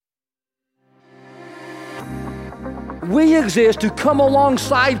we exist to come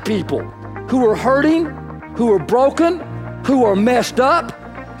alongside people who are hurting, who are broken, who are messed up,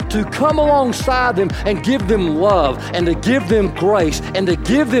 to come alongside them and give them love and to give them grace and to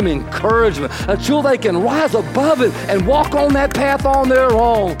give them encouragement until they can rise above it and walk on that path on their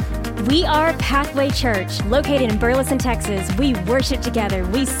own. We are Pathway Church, located in Burleson, Texas. We worship together,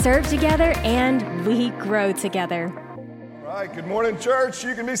 we serve together, and we grow together. All right, good morning, church.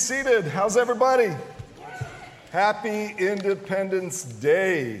 You can be seated. How's everybody? Happy Independence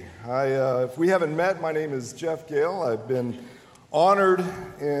Day. If we haven't met, my name is Jeff Gale. I've been honored,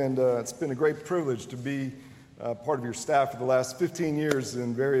 and it's been a great privilege to be part of your staff for the last 15 years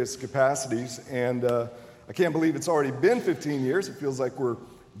in various capacities. And I can't believe it's already been 15 years. It feels like we're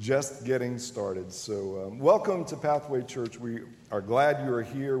just getting started. So welcome to Pathway Church. We are glad you are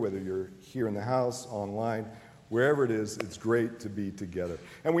here, whether you're here in the house, online, wherever it is. It's great to be together.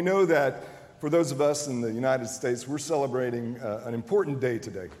 And we know that for those of us in the United States, we're celebrating an important day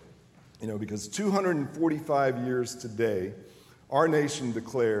today. You know, because 245 years today, our nation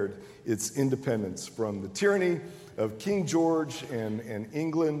declared its independence from the tyranny of King George and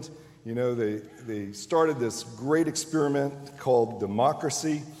England. You know, they started this great experiment called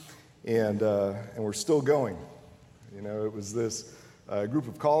democracy, and we're still going. You know, it was this group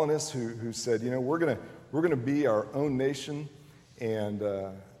of colonists who said, you know, we're gonna be our own nation, and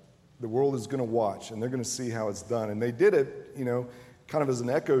the world is gonna watch, and they're gonna see how it's done. And they did it, you know, kind of as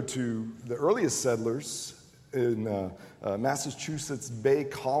an echo to the earliest settlers in Massachusetts Bay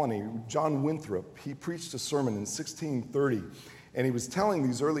Colony. John Winthrop, he preached a sermon in 1630, and he was telling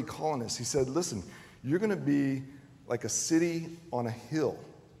these early colonists, he said, listen, you're going to be like a city on a hill,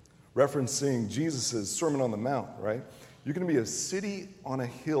 referencing Jesus' Sermon on the Mount, right? You're going to be a city on a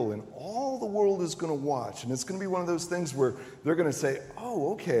hill, and all the world is going to watch, and it's going to be one of those things where they're going to say,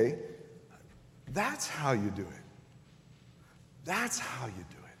 oh, okay, that's how you do it. That's how you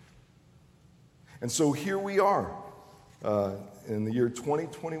do it. And so here we are in the year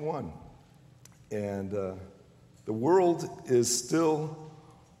 2021, and the world is still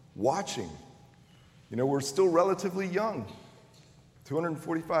watching. You know, we're still relatively young,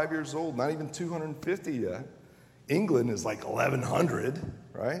 245 years old, not even 250 yet. England is like 1100,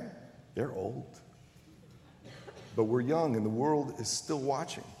 right? They're old. But we're young, and the world is still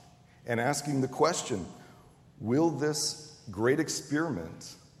watching and asking the question, will this great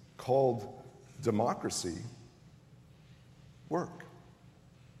experiment called democracy work?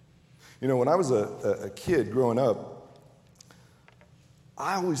 You know, when I was a kid growing up,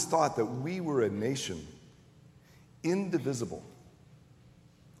 I always thought that we were a nation indivisible,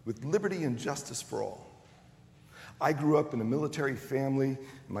 with liberty and justice for all. I grew up in a military family.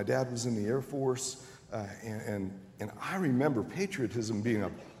 My dad was in the Air Force, and I remember patriotism being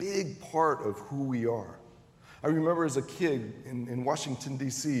a big part of who we are. I remember as a kid in Washington,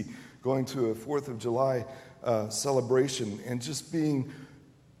 D.C., going to a 4th of July celebration and just being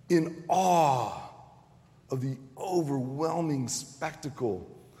in awe of the overwhelming spectacle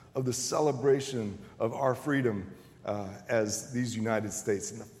of the celebration of our freedom as these United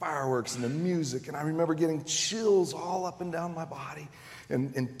States, and the fireworks and the music. And I remember getting chills all up and down my body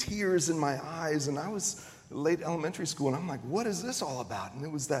and tears in my eyes. And I was late elementary school, and I'm like, what is this all about? And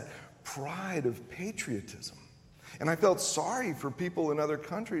it was that pride of patriotism. And I felt sorry for people in other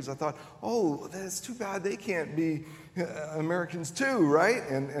countries. I thought, oh, that's too bad they can't be Americans too, right?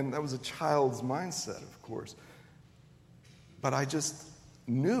 And that was a child's mindset, of course. But I just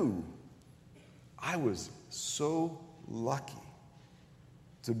knew I was so lucky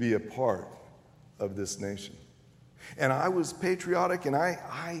to be a part of this nation. And I was patriotic, and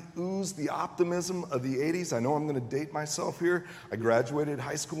I oozed the optimism of the 80s. I know I'm going to date myself here. I graduated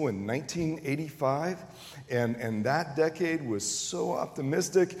high school in 1985, and that decade was so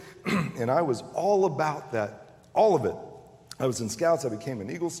optimistic, and I was all about that, all of it. I was in Scouts. I became an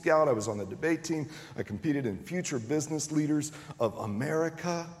Eagle Scout. I was on the debate team. I competed in Future Business Leaders of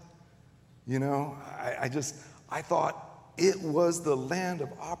America. You know, I thought it was the land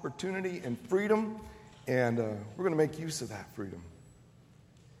of opportunity and freedom, and we're going to make use of that freedom.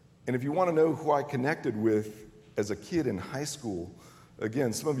 And if you want to know who I connected with as a kid in high school,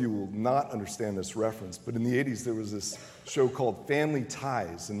 again, some of you will not understand this reference, but in the 80s there was this show called Family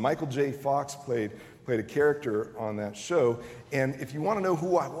Ties, and Michael J. Fox played a character on that show. And if you want to know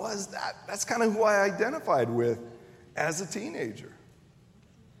who I was, that's kind of who I identified with as a teenager.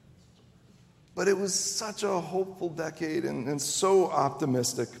 But it was such a hopeful decade and so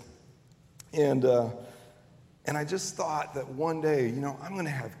optimistic. And I just thought that one day, you know, I'm going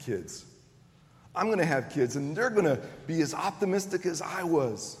to have kids. I'm going to have kids, and they're going to be as optimistic as I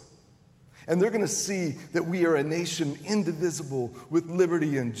was. And they're going to see that we are a nation indivisible with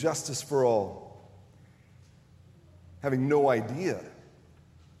liberty and justice for all. Having no idea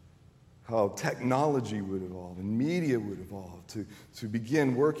how technology would evolve and media would evolve to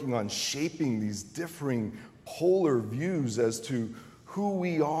begin working on shaping these differing polar views as to who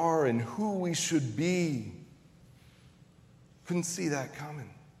we are and who we should be. Couldn't see that coming.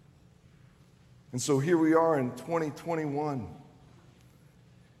 And so here we are in 2021.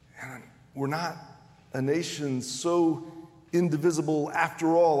 And we're not a nation so indivisible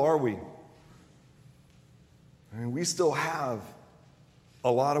after all, are we? I mean, we still have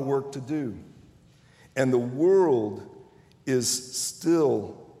a lot of work to do. And the world is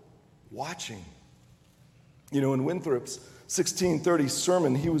still watching. You know, in Winthrop's 1630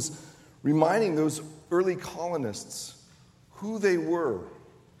 sermon, he was reminding those early colonists who they were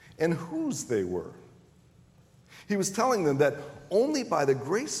and whose they were. He was telling them that only by the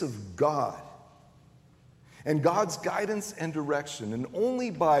grace of God and God's guidance and direction, and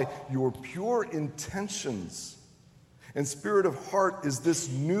only by your pure intentions and spirit of heart is this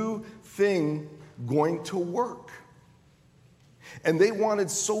new thing going to work. And they wanted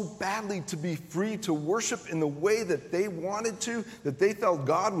so badly to be free to worship in the way that they wanted to, that they felt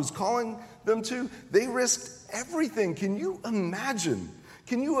God was calling them to. They risked everything. Can you imagine?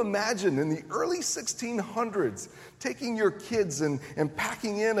 Can you imagine in the early 1600s taking your kids and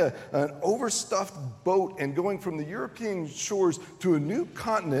packing in an overstuffed boat and going from the European shores to a new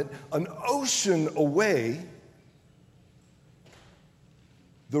continent, an ocean away?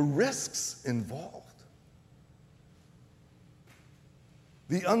 The risks involved,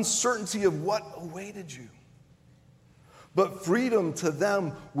 the uncertainty of what awaited you. But freedom to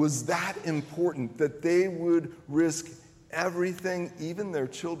them was that important that they would risk everything, even their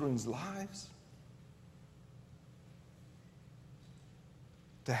children's lives,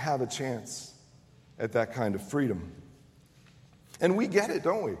 to have a chance at that kind of freedom. And we get it,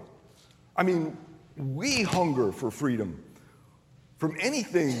 don't we? I mean, we hunger for freedom from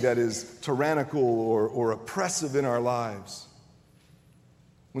anything that is tyrannical or oppressive in our lives.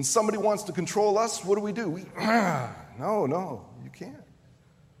 When somebody wants to control us, what do? We no, you can't.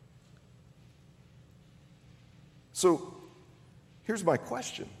 So here's my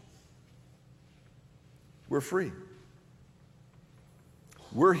question. We're free.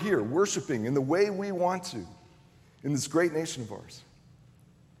 We're here worshiping in the way we want to in this great nation of ours.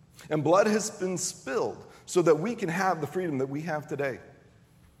 And blood has been spilled so that we can have the freedom that we have today.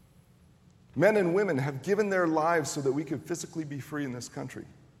 Men and women have given their lives so that we could physically be free in this country.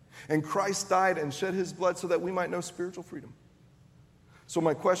 And Christ died and shed his blood so that we might know spiritual freedom. So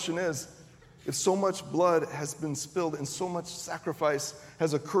my question is, if so much blood has been spilled and so much sacrifice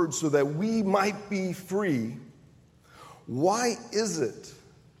has occurred so that we might be free, why is it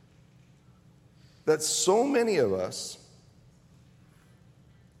that so many of us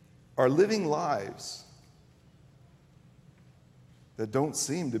are living lives that don't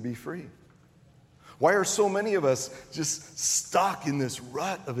seem to be free? Why are so many of us just stuck in this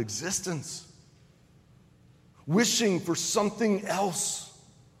rut of existence, wishing for something else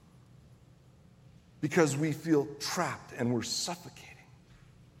because we feel trapped and we're suffocating?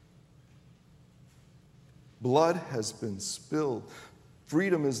 Blood has been spilled.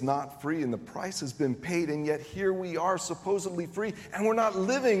 Freedom is not free, and the price has been paid, and yet here we are supposedly free, and we're not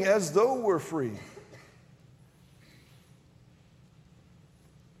living as though we're free.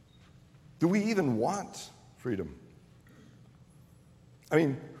 Do we even want freedom? I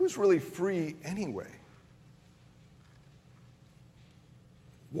mean, who's really free anyway?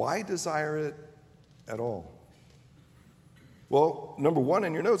 Why desire it at all? Well, number one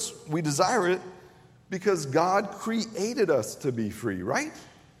in your notes, we desire it because God created us to be free, right?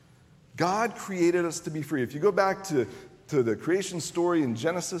 God created us to be free. If you go back to the creation story in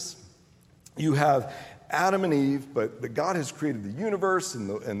Genesis, you have Adam and Eve, but God has created the universe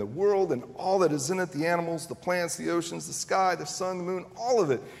and the world and all that is in it, the animals, the plants, the oceans, the sky, the sun, the moon, all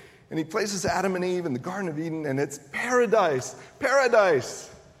of it. And he places Adam and Eve in the Garden of Eden, and it's paradise.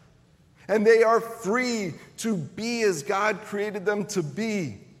 And they are free to be as God created them to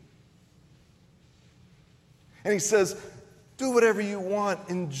be. And he says, do whatever you want.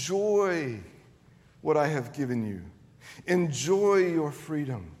 Enjoy what I have given you. Enjoy your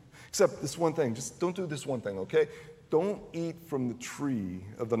freedom. Except this one thing. Just don't do this one thing, okay? Don't eat from the tree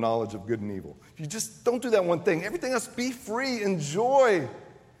of the knowledge of good and evil. If you just don't do that one thing, everything else, be free. Enjoy.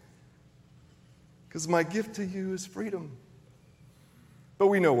 Because my gift to you is freedom. But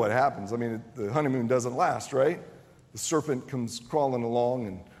we know what happens. I mean, the honeymoon doesn't last, right? The serpent comes crawling along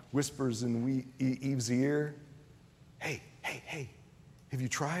and whispers in Eve's ear, hey, Have you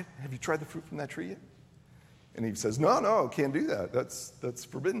tried? Have you tried the fruit from that tree yet? And Eve says, no, can't do that. That's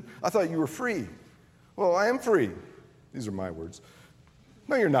forbidden. I thought you were free. Well, I am free. These are my words.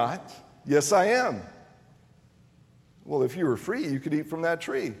 No, you're not. Yes, I am. Well, if you were free, you could eat from that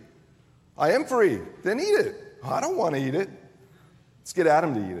tree. I am free. Then eat it. I don't want to eat it. Let's get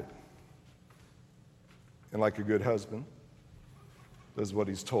Adam to eat it. And like a good husband, does what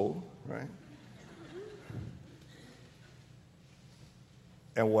he's told, right?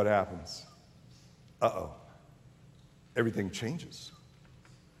 And what happens? Everything changes.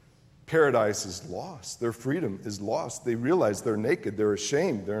 Paradise is lost. Their freedom is lost. They realize they're naked. They're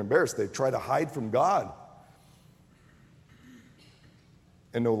ashamed. They're embarrassed. They try to hide from God.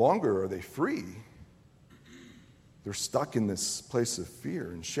 And no longer are they free. They're stuck in this place of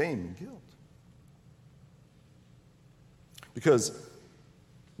fear and shame and guilt. Because,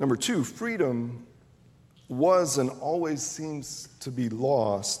 number two, freedom was and always seems to be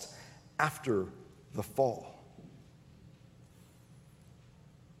lost after the fall.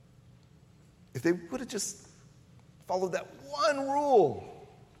 If they would have just followed that one rule,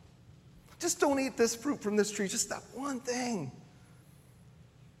 just don't eat this fruit from this tree, just that one thing.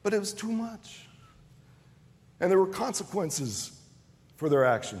 But it was too much. And there were consequences for their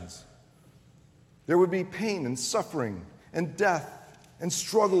actions. There would be pain and suffering and death and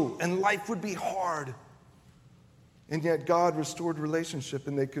struggle, and life would be hard. And yet God restored relationship,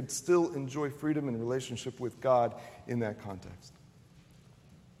 and they could still enjoy freedom and relationship with God in that context.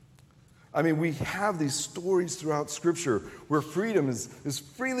 I mean, we have these stories throughout Scripture where freedom is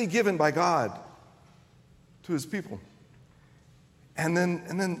freely given by God to His people. And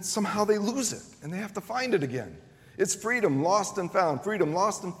then somehow they lose it, and they have to find it again. It's freedom lost and found, freedom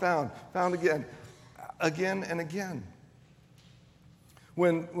lost and found again and again.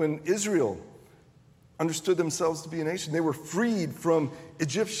 When Israel understood themselves to be a nation, they were freed from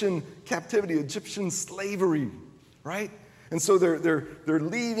Egyptian captivity, Egyptian slavery, right? And so they're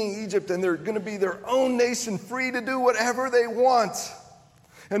leaving Egypt, and they're going to be their own nation, free to do whatever they want.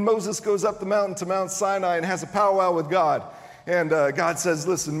 And Moses goes up the mountain to Mount Sinai and has a powwow with God. And God says,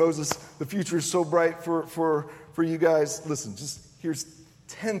 listen, Moses, the future is so bright for you guys. Listen, just here's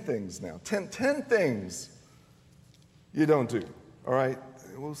 10 things now. 10 things you don't do, all right?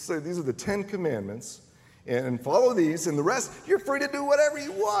 We'll say these are the 10 commandments. And follow these, and the rest, you're free to do whatever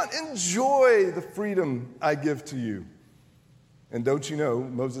you want. Enjoy the freedom I give to you. And don't you know,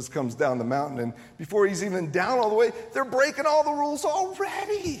 Moses comes down the mountain, and before he's even down all the way, they're breaking all the rules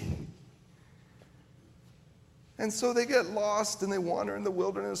already. And so they get lost, and they wander in the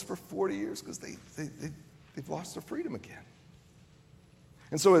wilderness for 40 years because they've lost their freedom again.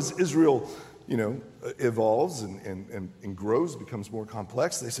 And so as Israel, evolves and grows, becomes more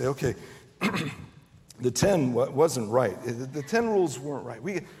complex, they say, okay, the 10 wasn't right. The 10 rules weren't right.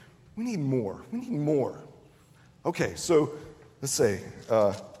 We need more. We need more. Okay, so let's say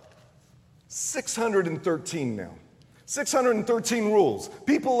 613 now. 613 rules.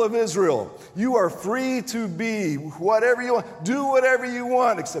 People of Israel, you are free to be whatever you want. Do whatever you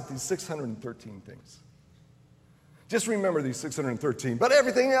want, except these 613 things. Just remember these 613. But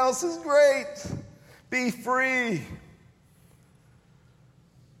everything else is great. Be free.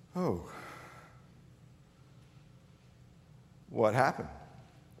 Oh. What happened?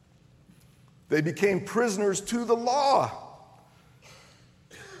 They became prisoners to the law.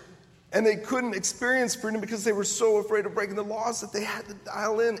 And they couldn't experience freedom because they were so afraid of breaking the laws that they had to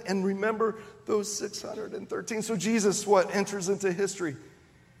dial in and remember those 613. So Jesus, enters into history.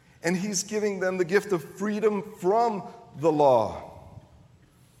 And he's giving them the gift of freedom from the law.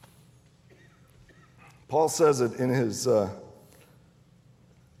 Paul says it in his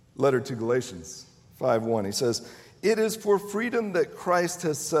letter to Galatians 5:1. He says, "It is for freedom that Christ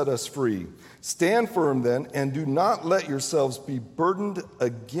has set us free. Stand firm then, and do not let yourselves be burdened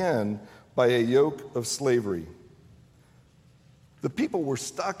again by a yoke of slavery." The people were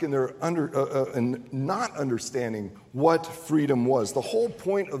stuck in in not understanding what freedom was. The whole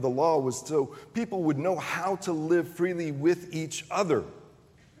point of the law was so people would know how to live freely with each other.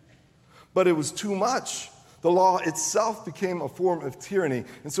 But it was too much. The law itself became a form of tyranny.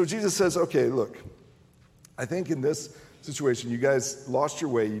 And so Jesus says, okay, look, I think in this situation, you guys lost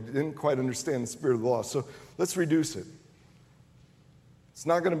your way. You didn't quite understand the spirit of the law. So let's reduce it. It's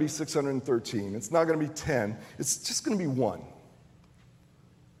not going to be 613. It's not going to be 10. It's just going to be one.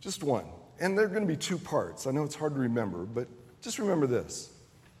 Just one. And there are going to be two parts. I know it's hard to remember, but just remember this.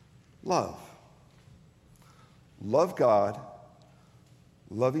 Love. Love God.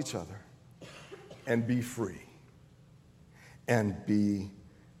 Love each other. And be free. And be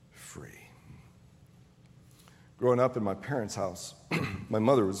free. Growing up in my parents' house, my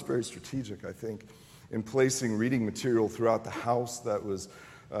mother was very strategic, I think, in placing reading material throughout the house that was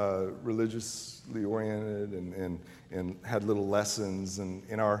religiously oriented and had little lessons. And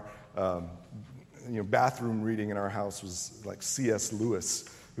in our bathroom reading in our house was like C.S. Lewis,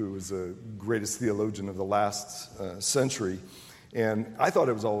 who was the greatest theologian of the last century. And I thought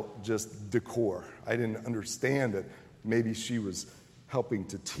it was all just decor. I didn't understand that maybe she was helping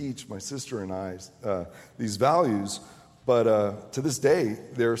to teach my sister and I these values. But to this day,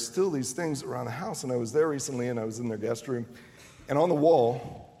 there are still these things around the house. And I was there recently, and I was in their guest room. And on the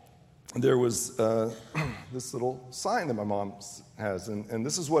wall, there was this little sign that my mom has. And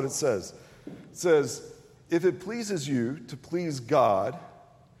this is what it says. It says, "If it pleases you to please God,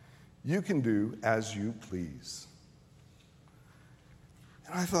 you can do as you please."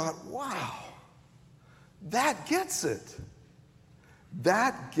 And I thought, wow, that gets it.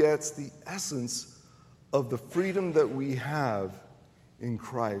 That gets the essence of the freedom that we have in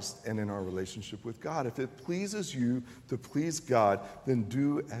Christ and in our relationship with God. If it pleases you to please God, then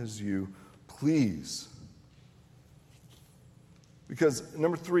do as you please. Because,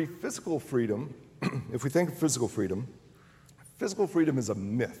 number 3, physical freedom, if we think of physical freedom is a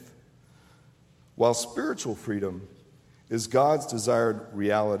myth, while spiritual freedom is God's desired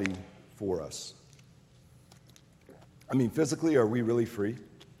reality for us. I mean, physically, are we really free?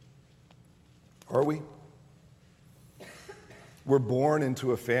 Are we? We're born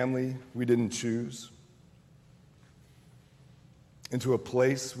into a family we didn't choose, into a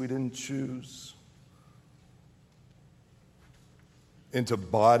place we didn't choose, into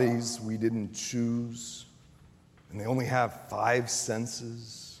bodies we didn't choose, and they only have 5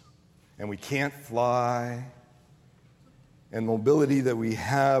 senses, and we can't fly, and mobility that we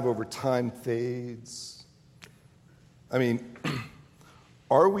have over time fades. I mean,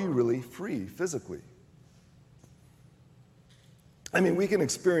 are we really free physically? I mean, we can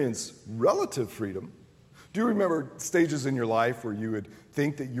experience relative freedom. Do you remember stages in your life where you would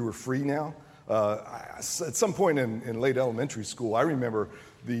think that you were free now? At some point in late elementary school, I remember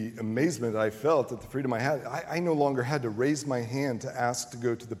the amazement I felt at the freedom I had. I no longer had to raise my hand to ask to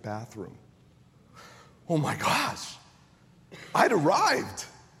go to the bathroom. Oh my gosh, I'd arrived.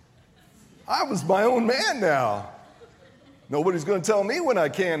 I was my own man now. Nobody's going to tell me when I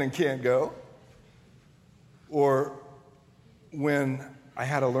can and can't go. Or when I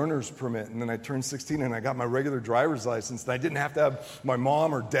had a learner's permit and then I turned 16 and I got my regular driver's license and I didn't have to have my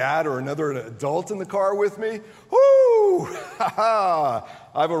mom or dad or another adult in the car with me. Woo!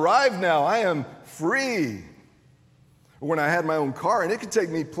 I've arrived now. I am free. Or when I had my own car and it could take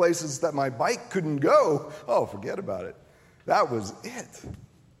me places that my bike couldn't go. Oh, forget about it. That was it.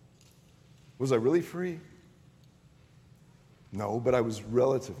 Was I really free? No, but I was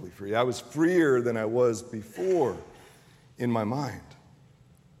relatively free. I was freer than I was before in my mind.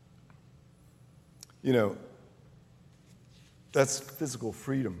 You know, that's physical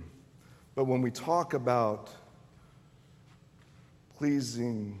freedom. But when we talk about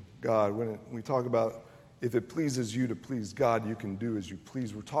pleasing God, when we talk about if it pleases you to please God, you can do as you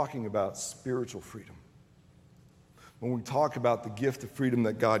please, we're talking about spiritual freedom. When we talk about the gift of freedom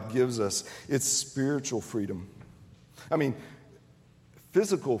that God gives us, it's spiritual freedom. I mean,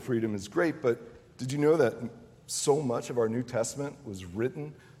 physical freedom is great, but did you know that so much of our New Testament was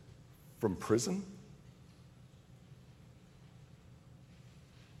written from prison?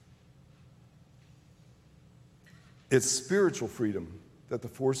 It's spiritual freedom that the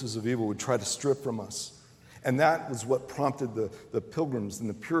forces of evil would try to strip from us. And that was what prompted the Pilgrims and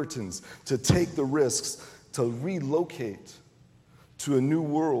the Puritans to take the risks to relocate to a new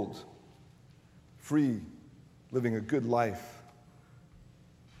world, free, living a good life,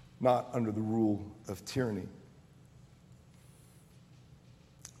 not under the rule of tyranny.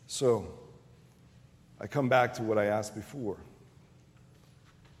 So, I come back to what I asked before.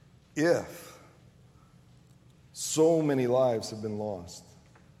 If so many lives have been lost,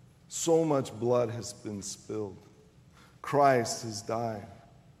 so much blood has been spilled, Christ has died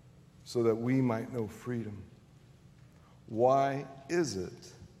so that we might know freedom, why is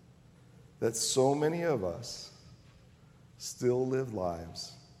it that so many of us still live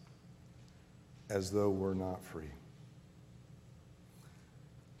lives as though we're not free?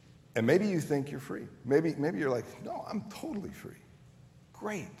 And maybe you think you're free. Maybe you're like, no, I'm totally free.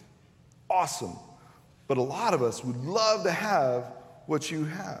 Great. Awesome. But a lot of us would love to have what you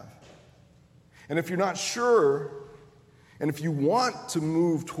have. And if you're not sure, and if you want to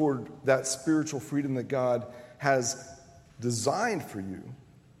move toward that spiritual freedom that God has designed for you,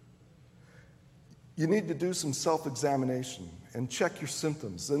 you need to do some self-examination. and check your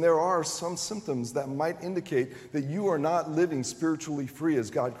symptoms. And there are some symptoms that might indicate that you are not living spiritually free as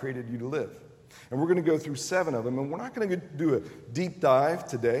God created you to live. And we're going to go through 7 of them, and we're not going to do a deep dive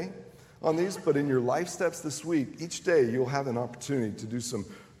today on these, but in your life steps this week, each day you'll have an opportunity to do some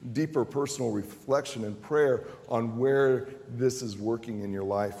deeper personal reflection and prayer on where this is working in your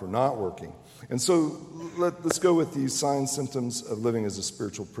life or not working. And so let's go with these signs, symptoms of living as a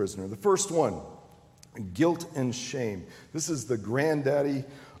spiritual prisoner. The first one, guilt and shame. This is the granddaddy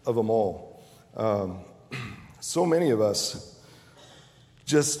of them all. So many of us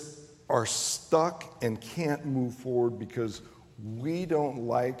just are stuck and can't move forward because we don't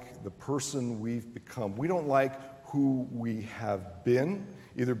like the person we've become. We don't like who we have been,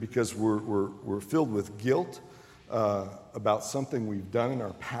 either because we're filled with guilt about something we've done in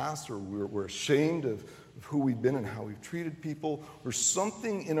our past, or we're ashamed of who we've been and how we've treated people, or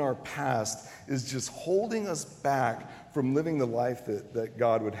something in our past is just holding us back from living the life that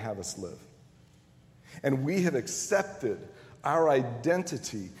God would have us live. And we have accepted our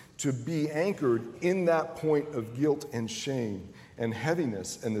identity to be anchored in that point of guilt and shame and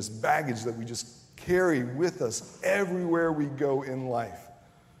heaviness and this baggage that we just carry with us everywhere we go in life.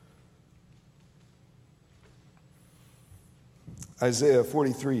 Isaiah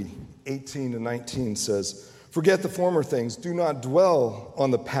 43:18-19 says, "Forget the former things, do not dwell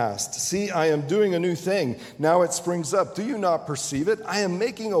on the past. See, I am doing a new thing. Now it springs up. Do you not perceive it? I am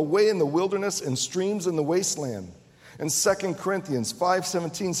making a way in the wilderness and streams in the wasteland." And 2 Corinthians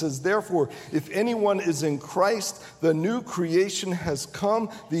 5:17 says, "Therefore, if anyone is in Christ, the new creation has come,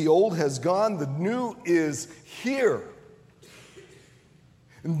 the old has gone, the new is here."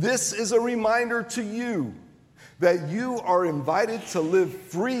 And this is a reminder to you that you are invited to live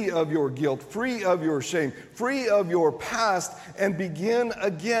free of your guilt, free of your shame, free of your past, and begin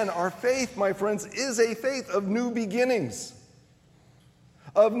again. Our faith, my friends, is a faith of new beginnings.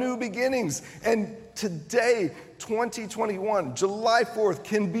 Of new beginnings. And today, 2021, July 4th,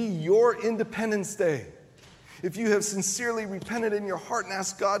 can be your Independence Day. If you have sincerely repented in your heart and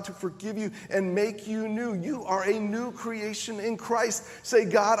asked God to forgive you and make you new, you are a new creation in Christ. Say,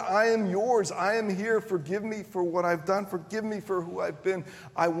 "God, I am yours. I am here. Forgive me for what I've done. Forgive me for who I've been.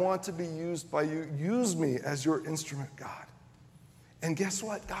 I want to be used by you. Use me as your instrument, God." And guess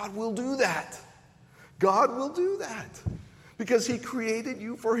what? God will do that. God will do that because He created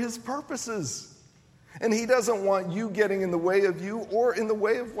you for His purposes. And He doesn't want you getting in the way of you or in the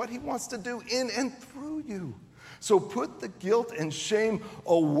way of what He wants to do in and through you. So put the guilt and shame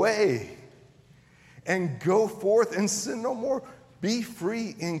away and go forth and sin no more. Be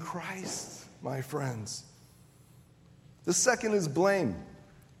free in Christ, my friends. The second is blame.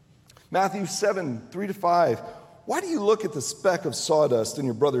 Matthew 7:3-5. "Why do you look at the speck of sawdust in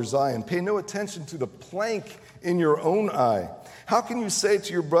your brother's eye and pay no attention to the plank in your own eye? How can you say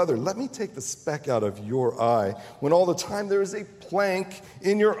to your brother, 'Let me take the speck out of your eye,' when all the time there is a plank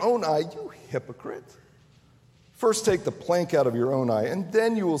in your own eye? You hypocrite. First take the plank out of your own eye, and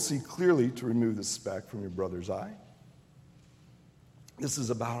then you will see clearly to remove the speck from your brother's eye." This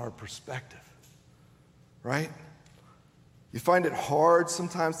is about our perspective, right? You find it hard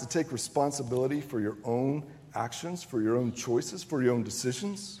sometimes to take responsibility for your own actions, for your own choices, for your own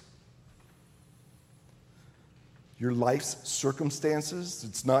decisions. Your life's circumstances,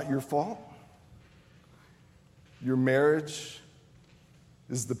 it's not your fault. Your marriage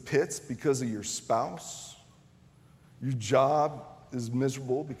is the pits because of your spouse. Your job is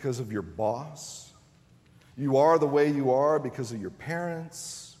miserable because of your boss. You are the way you are because of your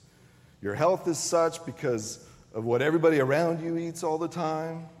parents. Your health is such because of what everybody around you eats all the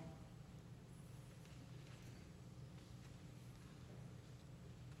time.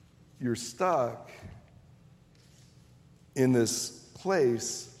 You're stuck in this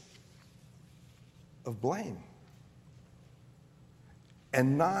place of blame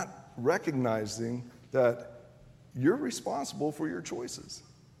and not recognizing that you're responsible for your choices.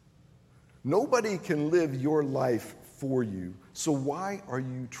 Nobody can live your life for you, so why are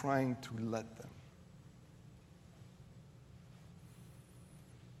you trying to let them?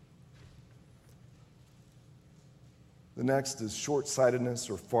 The next is short-sightedness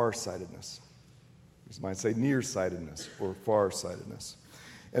or far-sightedness. You might say nearsightedness or far-sightedness.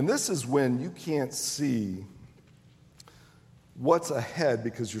 And this is when you can't see what's ahead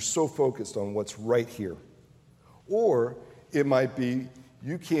because you're so focused on what's right here. Or it might be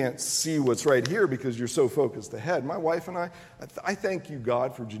you can't see what's right here because you're so focused ahead. My wife and I thank you,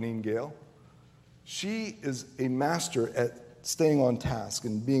 God, for Janine Gale. She is a master at staying on task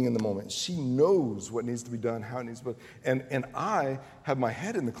and being in the moment. She knows what needs to be done, how it needs to be done. And I have my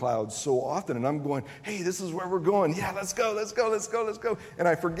head in the clouds so often, and I'm going, hey, this is where we're going. Yeah, let's go. And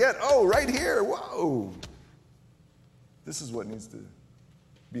I forget, oh, right here, whoa. This is what needs to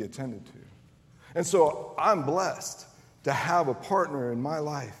be attended to. And so I'm blessed to have a partner in my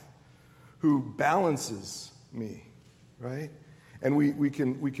life who balances me, right? And we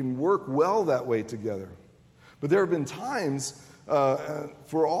can work well that way together. But there have been times,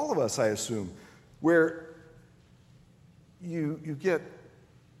 for all of us, I assume, where you get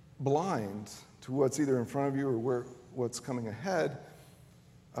blind to what's either in front of you or what's coming ahead,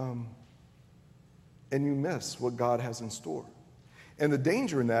 and you miss what God has in store. And the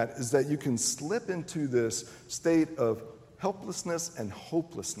danger in that is that you can slip into this state of helplessness and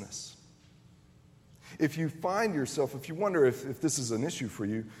hopelessness. If you find yourself, if you wonder if this is an issue for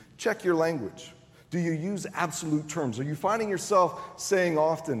you, check your language. Do you use absolute terms? Are you finding yourself saying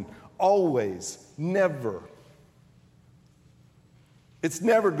often, always, never? It's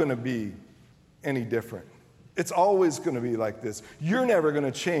never going to be any different. It's always going to be like this. You're never going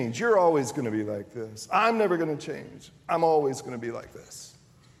to change. You're always going to be like this. I'm never going to change. I'm always going to be like this.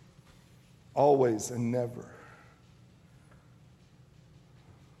 Always and never.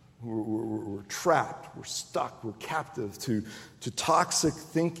 We're trapped, we're stuck, we're captive to toxic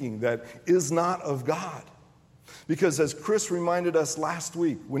thinking that is not of God. Because as Chris reminded us last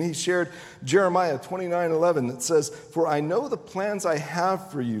week when he shared Jeremiah 29:11, it says, "For I know the plans I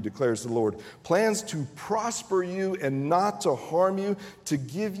have for you, declares the Lord, plans to prosper you and not to harm you, to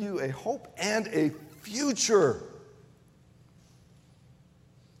give you a hope and a future."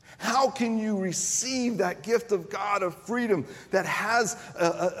 How can you receive that gift of God of freedom that has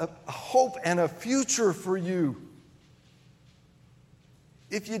a hope and a future for you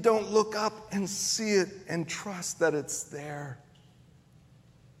if you don't look up and see it and trust that it's there?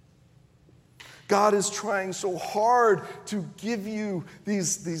 God is trying so hard to give you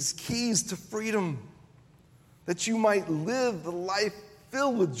these keys to freedom that you might live the life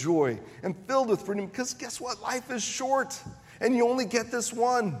filled with joy and filled with freedom. Because guess what? Life is short and you only get this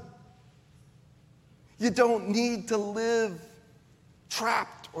one. You don't need to live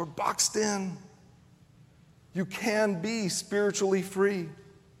trapped or boxed in. You can be spiritually free.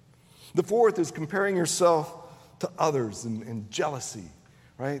 The fourth is comparing yourself to others and jealousy,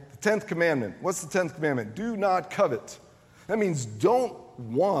 right? The 10th commandment. What's the 10th commandment? Do not covet. That means don't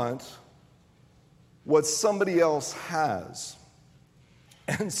want what somebody else has.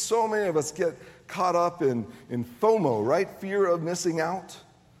 And so many of us get caught up in FOMO, right? Fear of missing out.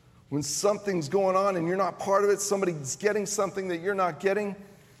 When something's going on and you're not part of it, somebody's getting something that you're not getting,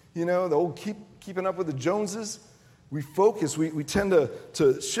 the old keeping up with the Joneses, we tend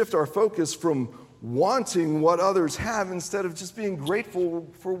to shift our focus from wanting what others have instead of just being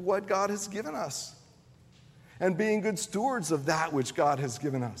grateful for what God has given us and being good stewards of that which God has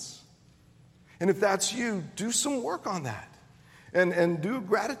given us. And if that's you, do some work on that and do a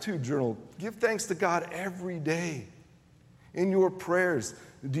gratitude journal. Give thanks to God every day in your prayers.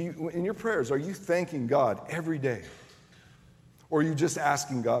 In your prayers, are you thanking God every day? Or are you just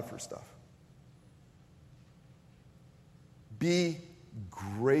asking God for stuff? Be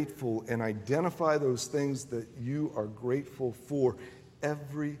grateful and identify those things that you are grateful for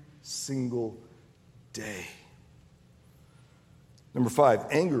every single day. Number 5,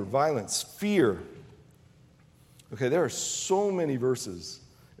 anger, violence, fear. Okay, there are so many verses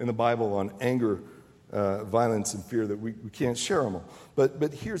in the Bible on anger, violence and fear that we can't share them all.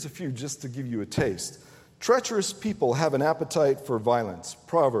 But here's a few just to give you a taste. Treacherous people have an appetite for violence.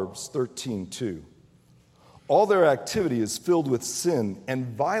 Proverbs 13:2. All their activity is filled with sin, and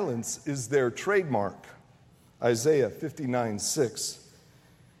violence is their trademark. Isaiah 59:6.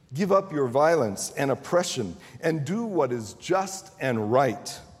 Give up your violence and oppression, and do what is just and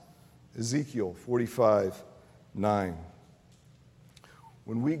right. Ezekiel 45:9.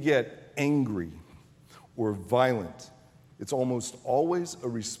 When we get angry or violent, it's almost always a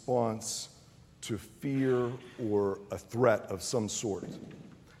response to fear or a threat of some sort.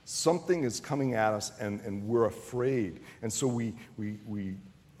 Something is coming at us and we're afraid. And so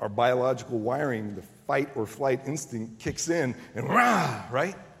our biological wiring, the fight or flight instinct kicks in and rah,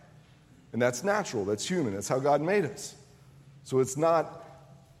 right? And that's natural, that's human, that's how God made us. So it's not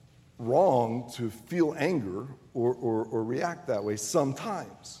wrong to feel anger or react that way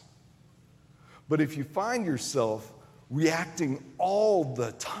sometimes. But if you find yourself reacting all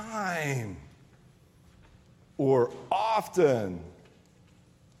the time or often,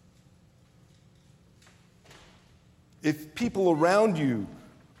 if people around you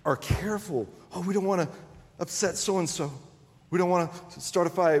are careful, oh, we don't want to upset so-and-so, We don't want to start a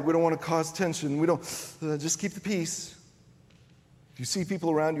fight. We don't want to cause tension. We don't, just keep the peace. If you see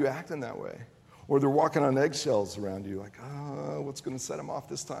people around you acting that way, or they're walking on eggshells around you, like, what's going to set them off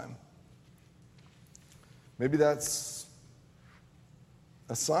this time? Maybe that's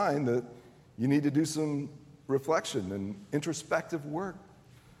a sign that you need to do some reflection and introspective work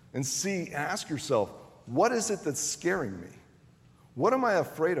and ask yourself, what is it that's scaring me? What am I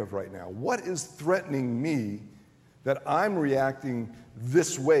afraid of right now? What is threatening me that I'm reacting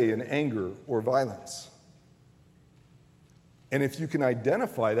this way in anger or violence? And if you can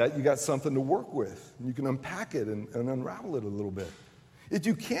identify that, you got something to work with. And you can unpack it and unravel it a little bit. If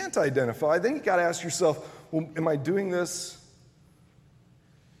you can't identify, then you got to ask yourself, well, am I doing this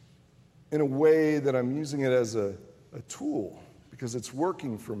in a way that I'm using it as a tool because it's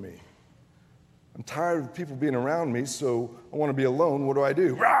working for me? I'm tired of people being around me, so I want to be alone. What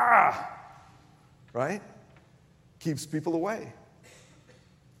do? Rah! Right? Keeps people away.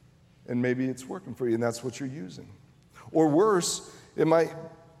 And maybe it's working for you, and that's what you're using. Or worse, it might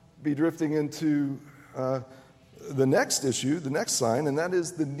be drifting into the next issue, the next sign, and that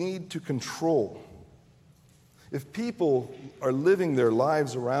is the need to control. If people are living their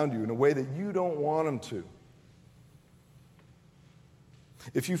lives around you in a way that you don't want them to,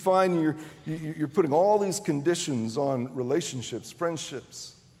 if you find you're putting all these conditions on relationships,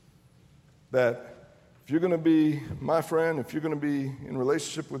 friendships, that if you're going to be my friend, if you're going to be in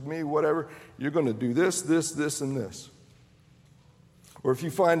relationship with me, whatever, you're going to do this, and this. Or if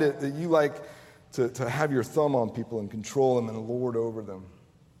you find it that you like to have your thumb on people and control them and lord over them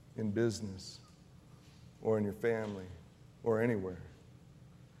in business or in your family or anywhere,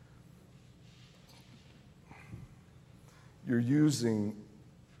 you're using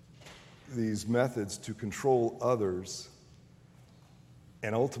these methods to control others,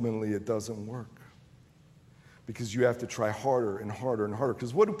 and ultimately it doesn't work because you have to try harder and harder and harder.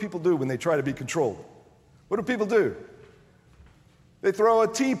 Because what do people do when they try to be controlled? What do people do? They throw a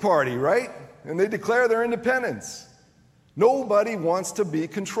tea party, right? And they declare their independence. Nobody wants to be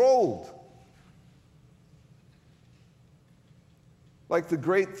controlled. Like the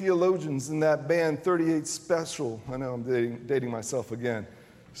great theologians in that band 38 Special, I know I'm dating myself again,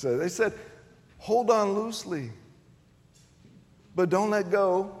 so they said, hold on loosely, but don't let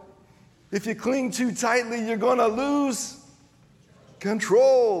go. If you cling too tightly, you're going to lose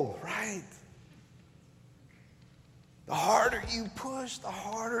control, right? The harder you push, the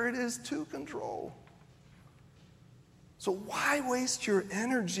harder it is to control. So why waste your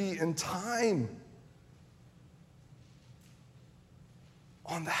energy and time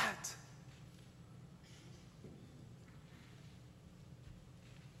on that?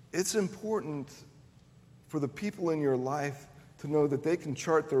 It's important for the people in your life to know that they can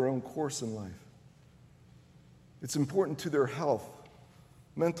chart their own course in life. It's important to their health,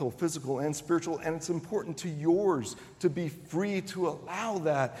 mental, physical, and spiritual, and it's important to yours to be free to allow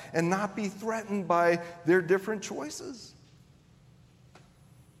that and not be threatened by their different choices.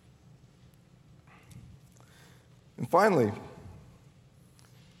 And finally,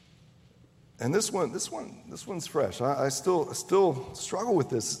 and this one's fresh. I still struggle with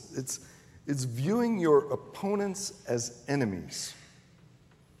this. It's viewing your opponents as enemies.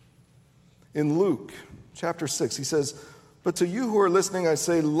 In Luke chapter 6, he says, "But to you who are listening, I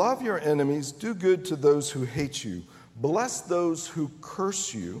say, love your enemies, do good to those who hate you, bless those who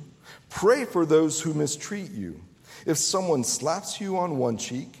curse you, pray for those who mistreat you. If someone slaps you on one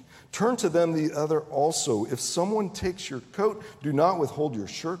cheek, turn to them the other also. If someone takes your coat, do not withhold your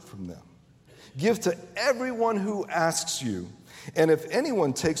shirt from them. Give to everyone who asks you, and if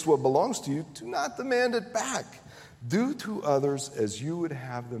anyone takes what belongs to you, do not demand it back. Do to others as you would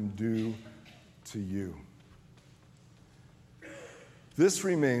have them do to you." This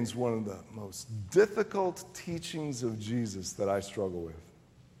remains one of the most difficult teachings of Jesus that I struggle with,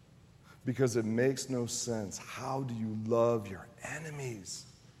 because it makes no sense. How do you love your enemies?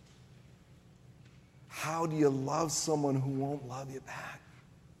 How do you love someone who won't love you back?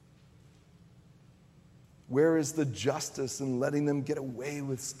 Where is the justice in letting them get away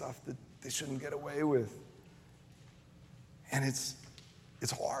with stuff that they shouldn't get away with? And it's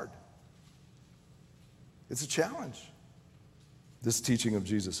hard. It's a challenge, this teaching of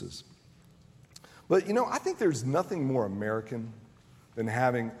Jesus's. But I think there's nothing more American than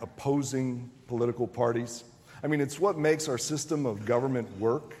having opposing political parties. I mean, it's what makes our system of government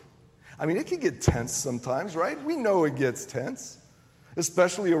work. I mean, it can get tense sometimes, right? We know it gets tense,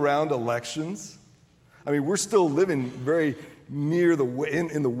 especially around elections. I mean, we're still living very near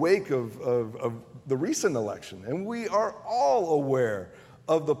in the wake of the recent election, and we are all aware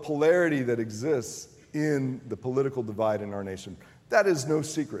of the polarity that exists in the political divide in our nation. That is no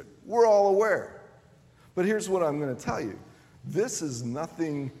secret. We're all aware. But here's what I'm going to tell you. This is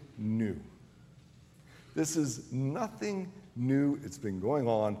nothing new. This is nothing new. It's been going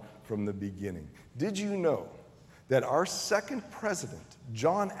on from the beginning. Did you know that our second president,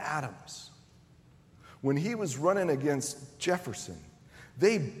 John Adams, when he was running against Jefferson,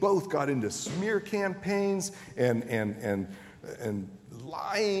 they both got into smear campaigns and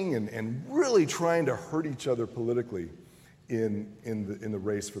lying and really trying to hurt each other politically in the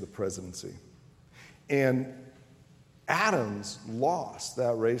race for the presidency. And Adams lost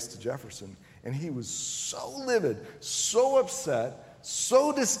that race to Jefferson, and he was so livid, so upset,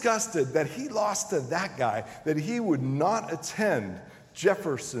 so disgusted that he lost to that guy that he would not attend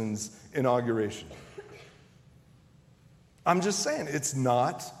Jefferson's inauguration. I'm just saying, it's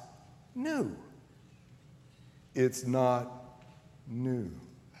not new. It's not new.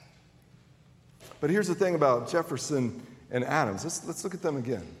 But here's the thing about Jefferson and Adams. Let's look at them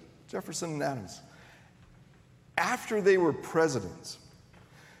again. Jefferson and Adams. After they were presidents,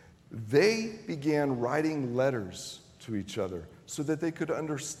 they began writing letters to each other so that they could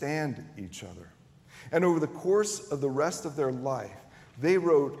understand each other. And over the course of the rest of their life, they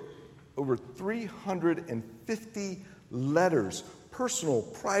wrote over 350 letters, personal,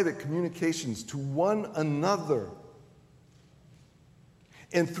 private communications to one another.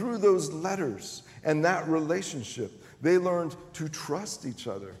 And through those letters and that relationship, they learned to trust each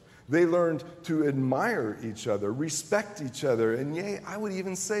other. They learned to admire each other, respect each other, and yea, I would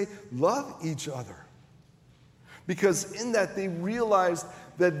even say love each other. Because in that they realized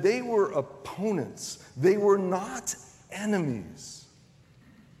that they were opponents. They were not enemies.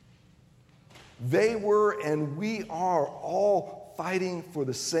 They were and we are all fighting for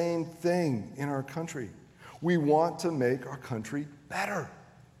the same thing in our country. We want to make our country better.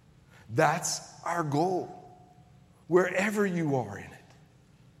 That's our goal. Wherever you are in it,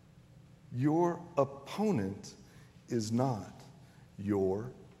 your opponent is not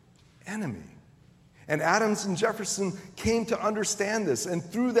your enemy. And Adams and Jefferson came to understand this, and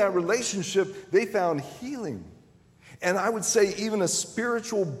through that relationship, they found healing. And I would say even a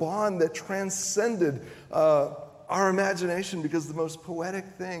spiritual bond that transcended our imagination, because the most poetic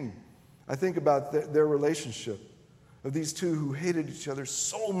thing I think about their relationship of these two who hated each other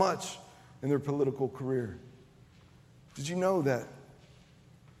so much in their political career. Did you know that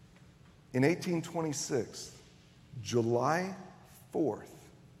in 1826, July 4th,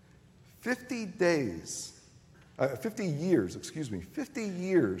 50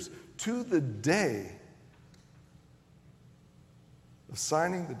 years to the day of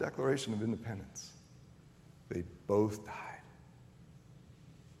signing the Declaration of Independence, they both died.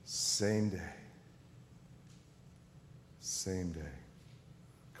 Same day. Same day.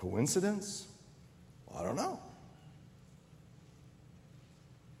 Coincidence? I don't know.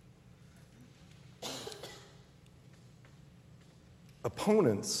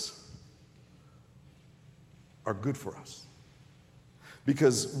 Opponents are good for us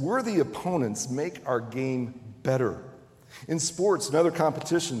because worthy opponents make our game better. In sports and other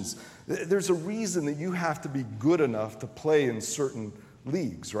competitions, there's a reason that you have to be good enough to play in certain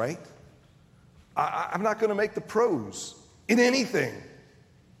leagues, right? I'm not going to make the pros in anything,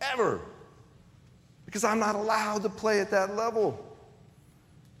 ever, because I'm not allowed to play at that level.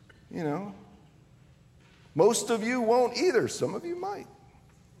 You know, most of you won't either. Some of you might.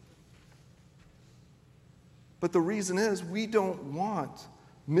 But the reason is we don't want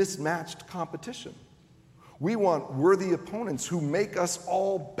mismatched competition. We want worthy opponents who make us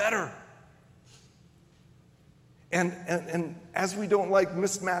all better. And as we don't like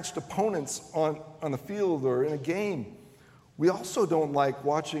mismatched opponents on the field or in a game, we also don't like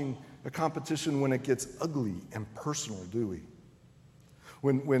watching a competition when it gets ugly and personal, do we?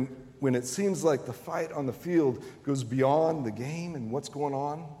 When it seems like the fight on the field goes beyond the game and what's going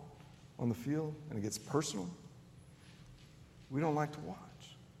on the field and it gets personal, we don't like to watch.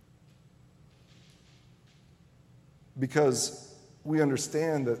 Because we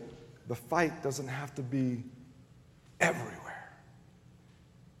understand that the fight doesn't have to be everywhere.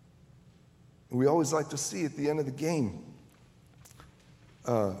 We always like to see at the end of the game,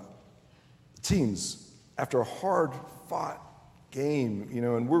 teams, after a hard-fought game,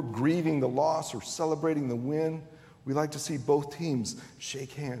 and we're grieving the loss or celebrating the win, we like to see both teams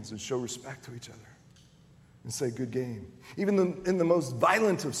shake hands and show respect to each other and say, good game. Even in the most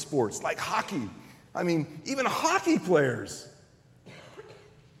violent of sports, like hockey, even hockey players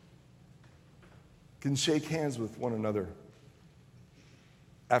can shake hands with one another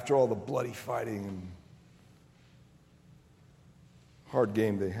after all the bloody fighting and hard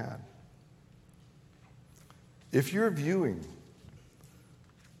game they had. If you're viewing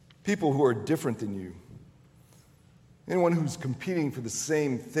people who are different than you, anyone who's competing for the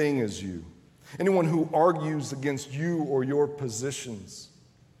same thing as you, anyone who argues against you or your positions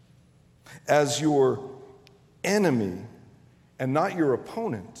as your enemy and not your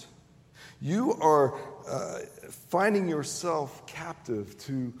opponent, you are finding yourself captive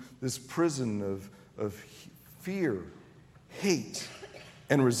to this prison of fear, hate,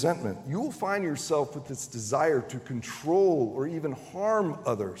 and resentment. You will find yourself with this desire to control or even harm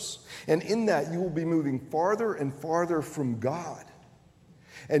others. And in that, you will be moving farther and farther from God.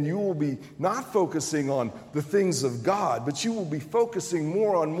 And you will be not focusing on the things of God, but you will be focusing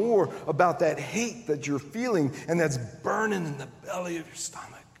more about that hate that you're feeling and that's burning in the belly of your stomach.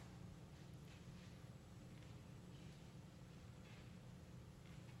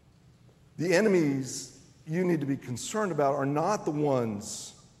 The enemies you need to be concerned about are not the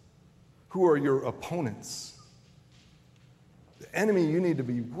ones who are your opponents. The enemy you need to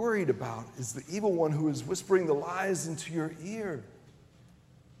be worried about is the evil one who is whispering the lies into your ear,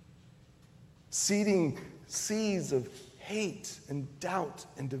 seeding seeds of hate and doubt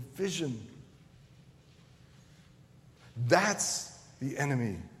and division. That's the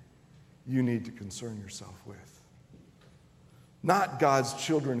enemy you need to concern yourself with. Not God's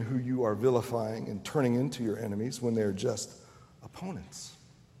children who you are vilifying and turning into your enemies when they're just opponents.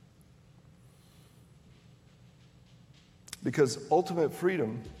 Because ultimate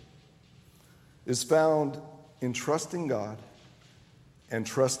freedom is found in trusting God and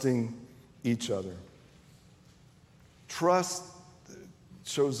trusting each other. Trust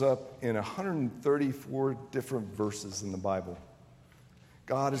shows up in 134 different verses in the Bible.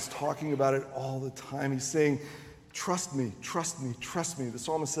 God is talking about it all the time. He's saying, trust me, trust me, trust me. The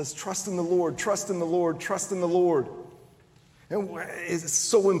psalmist says, trust in the Lord, trust in the Lord, trust in the Lord. And it's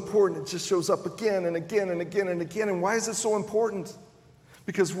so important. It just shows up again and again and again and again. And why is it so important?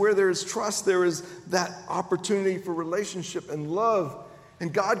 Because where there is trust, there is that opportunity for relationship and love.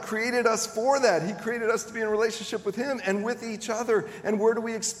 And God created us for that. He created us to be in relationship with Him and with each other. And where do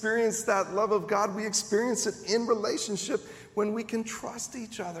we experience that love of God? We experience it in relationship when we can trust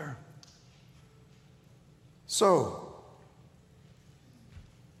each other. So,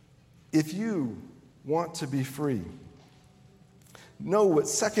 if you want to be free, know what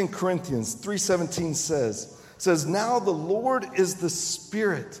 2 Corinthians 3:17 says, now the Lord is the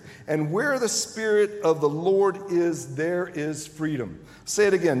Spirit, and where the Spirit of the Lord is, there is freedom. Say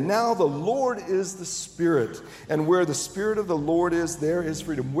it again. Now the Lord is the Spirit, and where the Spirit of the Lord is, there is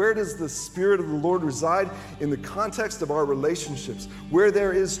freedom. Where does the Spirit of the Lord reside? In the context of our relationships. Where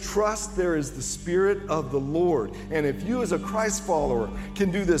there is trust, there is the Spirit of the Lord. And if you as a Christ follower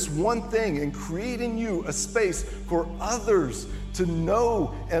can do this one thing and create in you a space for others to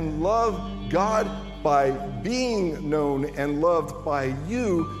know and love God by being known and loved by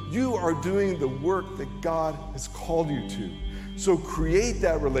you, you are doing the work that God has called you to. So create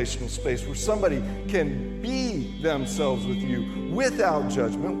that relational space where somebody can be themselves with you without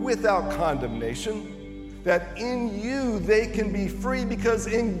judgment, without condemnation, that in you they can be free because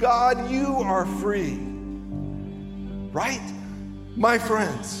in God you are free. Right? My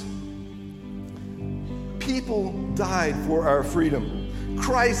friends, people died for our freedom.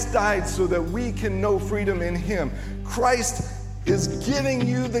 Christ died so that we can know freedom in Him. Christ is giving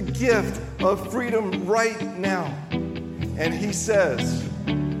you the gift of freedom right now. And He says,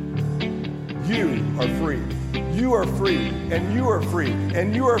 you are free. You are free, and you are free,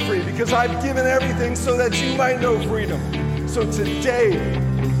 and you are free because I've given everything so that you might know freedom. So today,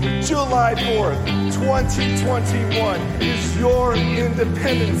 July 4th, 2021 is your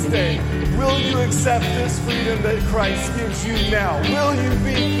Independence Day. Will you accept this freedom that Christ gives you now? Will you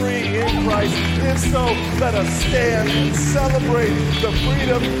be free in Christ? If so, let us stand and celebrate the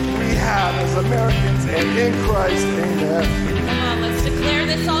freedom we have as Americans and in Christ. Amen. Come on, let's declare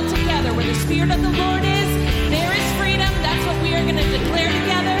this all together. Where the Spirit of the Lord is, there is freedom. That's what we are going to declare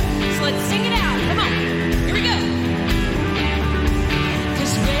together. So let's sing it out. Come on. Here we go.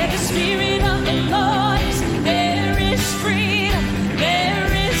 'Cause where the Spirit of the Lord is, there is freedom. There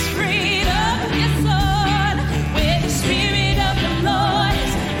is freedom. Yes, Lord. Where the Spirit of the Lord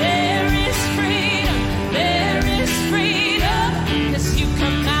is, there is freedom. There is freedom. 'Cause you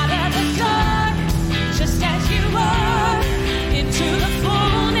come out of the dark just as you are into the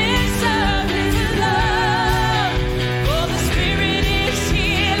fullness of His love. Oh, the Spirit is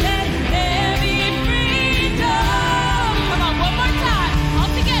here. Let there be freedom. Come on, one more time.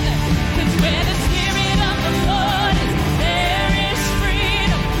 All together. 'Cause where the Spirit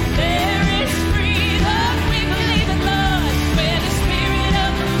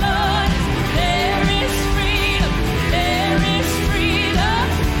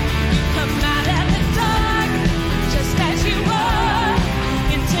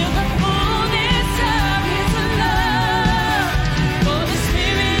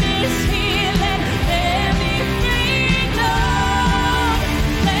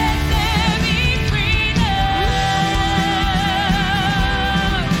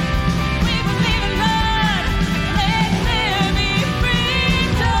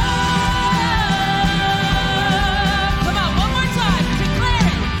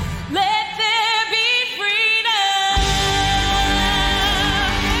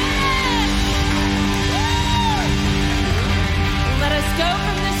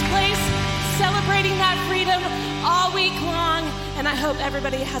And I hope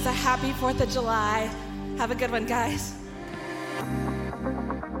everybody has a happy 4th of July. Have a good one, guys.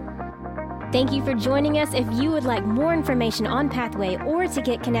 Thank you for joining us. If you would like more information on Pathway or to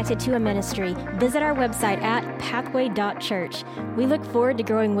get connected to a ministry, visit our website at pathway.church. We look forward to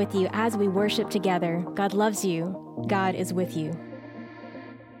growing with you as we worship together. God loves you. God is with you.